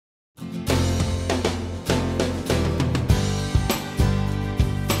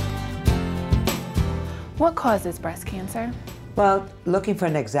What causes breast cancer? Well, looking for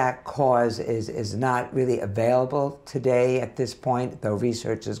an exact cause is not really available today at this point, though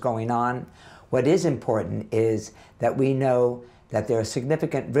research is going on. What is important is that we know that there are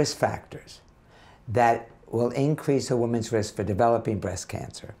significant risk factors that will increase a woman's risk for developing breast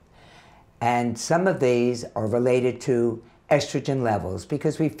cancer. And some of these are related to estrogen levels,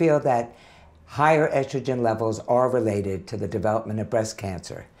 because we feel that higher estrogen levels are related to the development of breast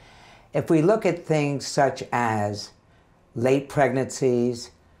cancer. If we look at things such as late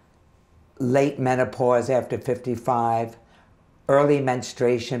pregnancies, late menopause after 55, early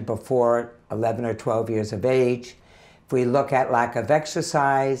menstruation before 11 or 12 years of age, if we look at lack of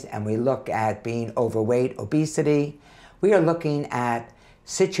exercise and we look at being overweight, obesity, we are looking at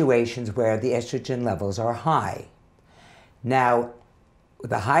situations where the estrogen levels are high. Now,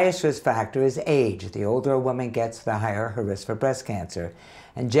 the highest risk factor is age. The older a woman gets, the higher her risk for breast cancer.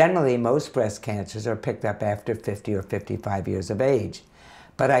 And generally, most breast cancers are picked up after 50 or 55 years of age.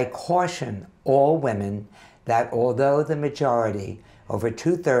 But I caution all women that although the majority, over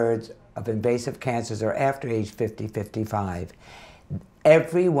 2/3 of invasive cancers are after age 50, 55,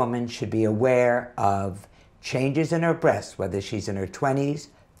 every woman should be aware of changes in her breasts, whether she's in her 20s,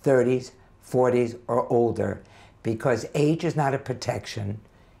 30s, 40s, or older, because age is not a protection.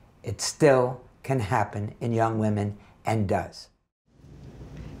 It still can happen in young women and does.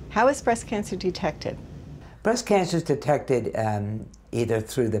 How is breast cancer detected? Breast cancer is detected either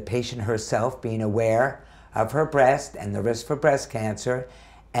through the patient herself being aware of her breast and the risk for breast cancer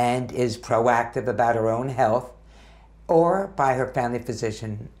and is proactive about her own health, or by her family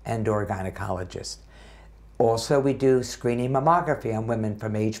physician and/or gynecologist. Also, we do screening mammography on women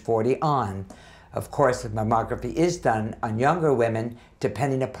from age 40 on. Of course, the mammography is done on younger women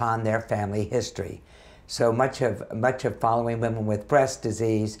depending upon their family history. So much of following women with breast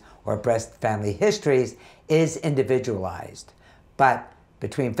disease or breast family histories is individualized. But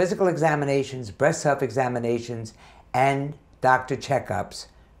between physical examinations, breast self-examinations, and doctor checkups,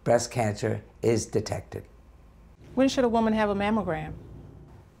 breast cancer is detected. When should a woman have a mammogram?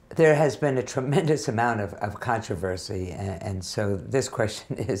 There has been a tremendous amount of controversy, and so this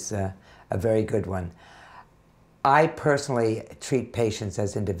question is a very good one. I personally treat patients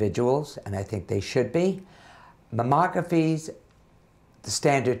as individuals, and I think they should be. Mammographies, the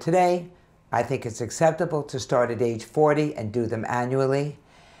standard today, I think it's acceptable to start at age 40 and do them annually.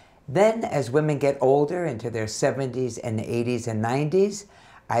 Then, as women get older, into their 70s and 80s and 90s,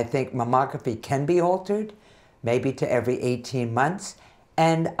 I think mammography can be altered, maybe to every 18 months.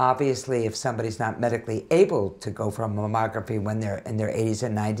 And obviously, if somebody's not medically able to go for a mammography when they're in their 80s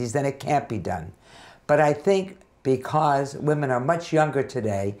and 90s, then it can't be done. But I think because women are much younger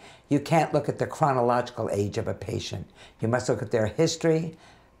today, you can't look at the chronological age of a patient. You must look at their history,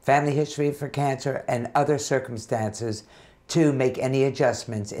 family history for cancer, and other circumstances to make any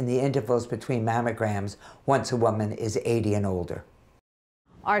adjustments in the intervals between mammograms once a woman is 80 and older.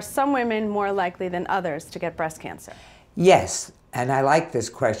 Are some women more likely than others to get breast cancer? Yes, and I like this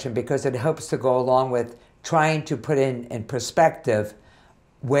question because it helps to go along with trying to put in perspective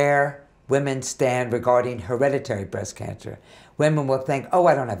where women stand regarding hereditary breast cancer. Women will think, oh,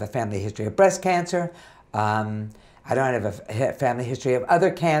 I don't have a family history of breast cancer. I don't have a family history of other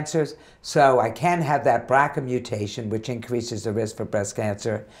cancers, so I can have that BRCA mutation, which increases the risk for breast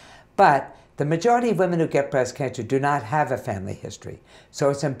cancer. But the majority of women who get breast cancer do not have a family history. So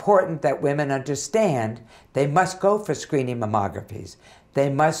it's important that women understand they must go for screening mammographies. They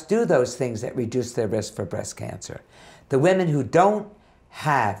must do those things that reduce their risk for breast cancer. The women who don't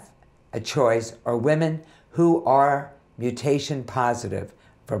have a choice are women who are mutation positive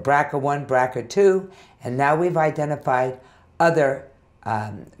for BRCA1, BRCA2, and now we've identified other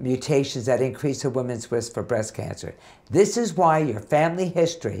mutations that increase a woman's risk for breast cancer. This is why your family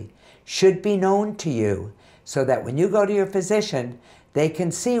history should be known to you so that when you go to your physician, they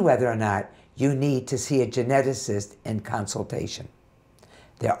can see whether or not you need to see a geneticist in consultation.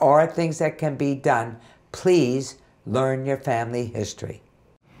 There are things that can be done. Please learn your family history.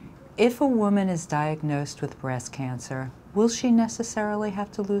 If a woman is diagnosed with breast cancer, will she necessarily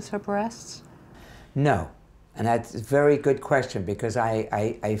have to lose her breasts? No, and that's a very good question because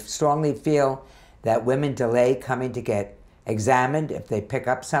I strongly feel that women delay coming to get examined if they pick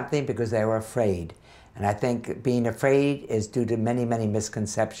up something because they were afraid. And I think being afraid is due to many, many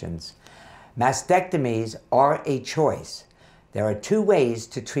misconceptions. Mastectomies are a choice. There are two ways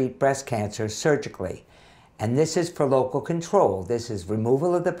to treat breast cancer surgically. And this is for local control. This is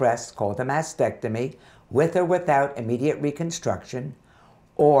removal of the breast, called a mastectomy, with or without immediate reconstruction,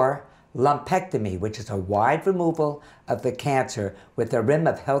 or lumpectomy, which is a wide removal of the cancer with a rim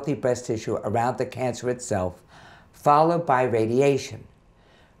of healthy breast tissue around the cancer itself, followed by radiation.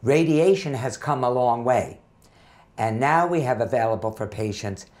 Radiation has come a long way, and now we have available for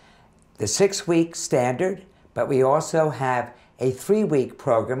patients the 6-week standard, but we also have a 3-week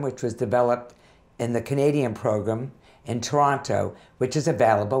program which was developed in the Canadian program in Toronto, which is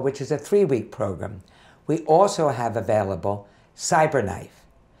available, which is a 3-week program. We also have available CyberKnife.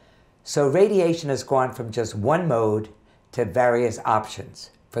 So radiation has gone from just one mode to various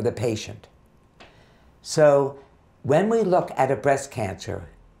options for the patient. So when we look at a breast cancer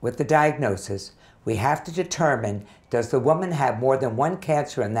with the diagnosis, we have to determine, does the woman have more than one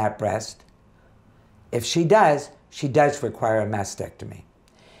cancer in that breast? If she does require a mastectomy.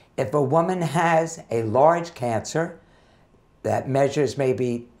 If a woman has a large cancer that measures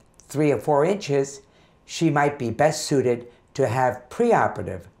maybe 3 or 4 inches, she might be best suited to have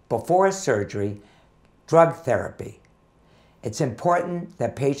preoperative, before surgery, drug therapy. It's important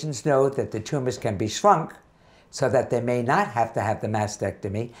that patients know that the tumors can be shrunk so that they may not have to have the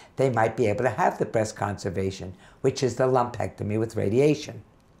mastectomy. They might be able to have the breast conservation, which is the lumpectomy with radiation.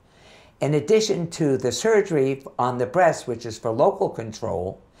 In addition to the surgery on the breast, which is for local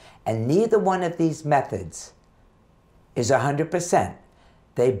control, and neither one of these methods is 100%,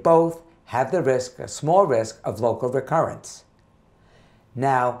 they both have the risk, a small risk, of local recurrence.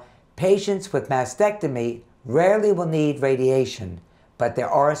 Now, patients with mastectomy rarely will need radiation, but there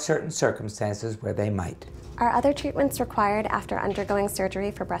are certain circumstances where they might. Are other treatments required after undergoing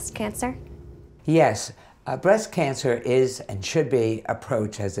surgery for breast cancer? Yes, breast cancer is and should be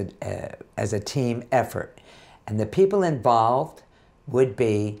approached as a team effort. And the people involved would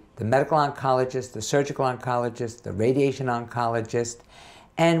be the medical oncologist, the surgical oncologist, the radiation oncologist,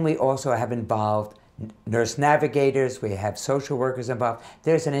 and we also have involved nurse navigators, we have social workers involved.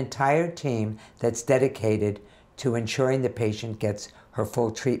 There's an entire team that's dedicated to ensuring the patient gets her full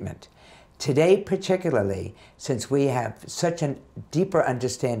treatment. Today, particularly, since we have such a deeper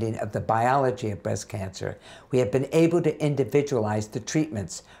understanding of the biology of breast cancer, we have been able to individualize the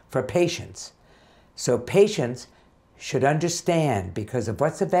treatments for patients. So patients should understand, because of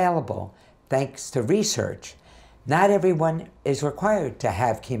what's available, thanks to research, not everyone is required to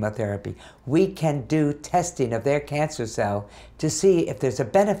have chemotherapy. We can do testing of their cancer cell to see if there's a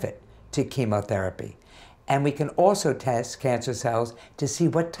benefit to chemotherapy. And we can also test cancer cells to see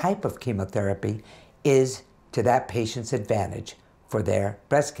what type of chemotherapy is to that patient's advantage for their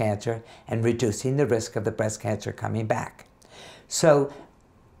breast cancer and reducing the risk of the breast cancer coming back. So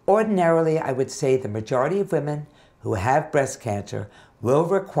ordinarily, I would say the majority of women who have breast cancer will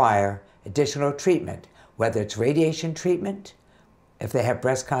require additional treatment, whether it's radiation treatment, if they have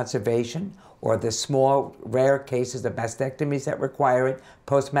breast conservation, or the small, rare cases of mastectomies that require it,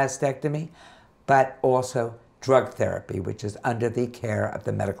 post-mastectomy, but also drug therapy, which is under the care of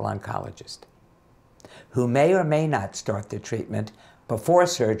the medical oncologist, who may or may not start the treatment before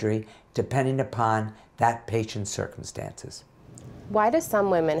surgery, depending upon that patient's circumstances. Why do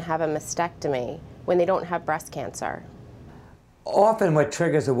some women have a mastectomy when they don't have breast cancer? Often what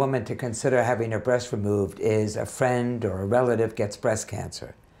triggers a woman to consider having her breast removed is a friend or a relative gets breast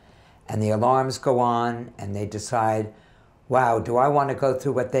cancer. And the alarms go on and they decide, wow, do I want to go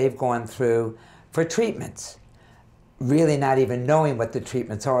through what they've gone through for treatments? Really not even knowing what the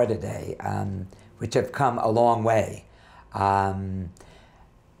treatments are today, which have come a long way.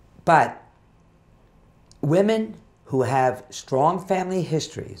 But women who have strong family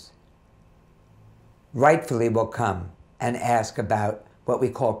histories rightfully will come and ask about what we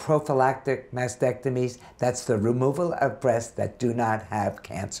call prophylactic mastectomies. That's the removal of breasts that do not have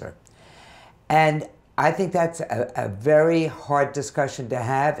cancer. And I think that's a very hard discussion to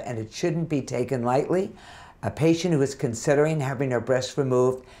have, and it shouldn't be taken lightly. A patient who is considering having her breast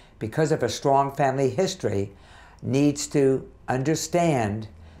removed because of a strong family history needs to understand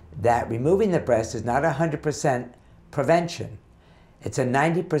that removing the breast is not 100% prevention. It's a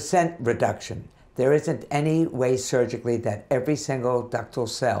 90% reduction. There isn't any way surgically that every single ductal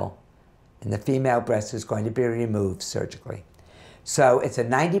cell in the female breast is going to be removed surgically. So it's a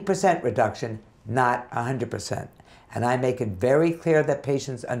 90% reduction, not 100%. And I make it very clear that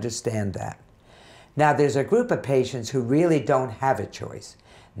patients understand that. Now, there's a group of patients who really don't have a choice.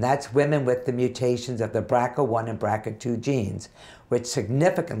 And that's women with the mutations of the BRCA1 and BRCA2 genes, which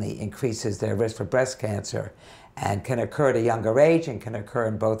significantly increases their risk for breast cancer and can occur at a younger age and can occur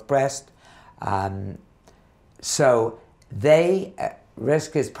in both breasts. So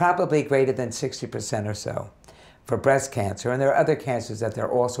risk is probably greater than 60% or so for breast cancer. And there are other cancers that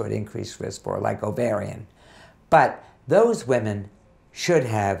they're also at increased risk for, like ovarian. But those women should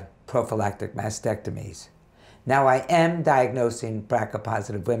have prophylactic mastectomies. Now, I am diagnosing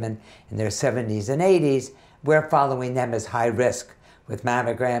BRCA-positive women in their 70s and 80s. We're following them as high risk with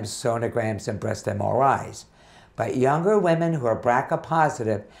mammograms, sonograms, and breast MRIs. But younger women who are BRCA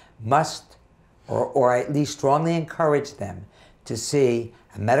positive must, or at least strongly encourage them to see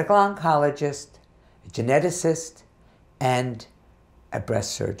a medical oncologist, a geneticist, and a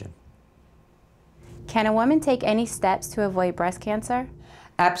breast surgeon. Can a woman take any steps to avoid breast cancer?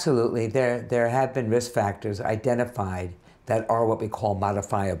 Absolutely. There have been risk factors identified that are what we call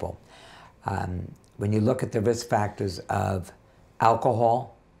modifiable. When you look at the risk factors of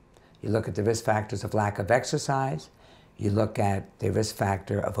alcohol, you look at the risk factors of lack of exercise, you look at the risk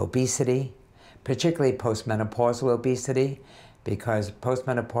factor of obesity, particularly postmenopausal obesity, because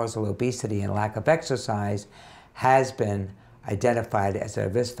postmenopausal obesity and lack of exercise has been identified as a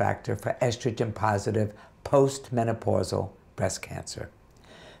risk factor for estrogen-positive postmenopausal breast cancer.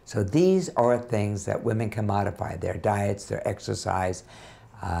 So these are things that women can modify: their diets, their exercise,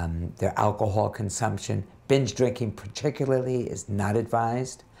 their alcohol consumption. Binge drinking particularly is not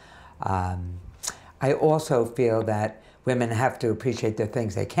advised. I also feel that women have to appreciate the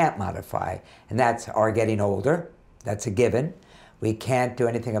things they can't modify, and that's our getting older. That's a given. We can't do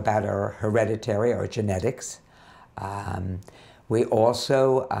anything about our hereditary or genetics. We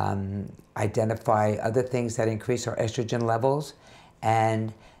also identify other things that increase our estrogen levels,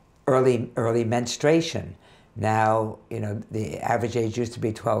 and early menstruation. Now, you know, the average age used to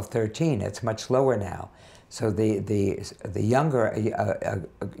be 12, 13. It's much lower now. So the younger a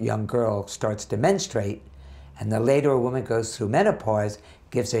young girl starts to menstruate, and the later a woman goes through menopause,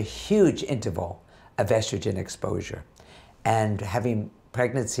 gives a huge interval of estrogen exposure. And having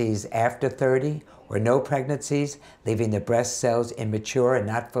pregnancies after 30 or no pregnancies, leaving the breast cells immature and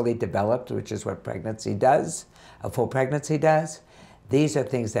not fully developed, which is what pregnancy does, a full pregnancy does. These are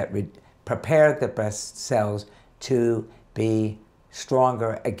things that prepare the breast cells to be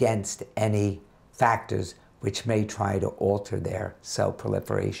stronger against any factors which may try to alter their cell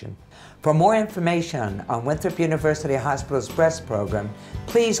proliferation. For more information on Winthrop-University Hospital's breast program,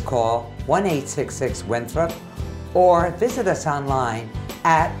 please call 1-866-WINTHROP or visit us online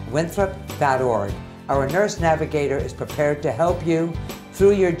at winthrop.org. Our nurse navigator is prepared to help you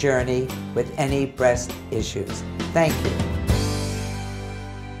through your journey with any breast issues. Thank you.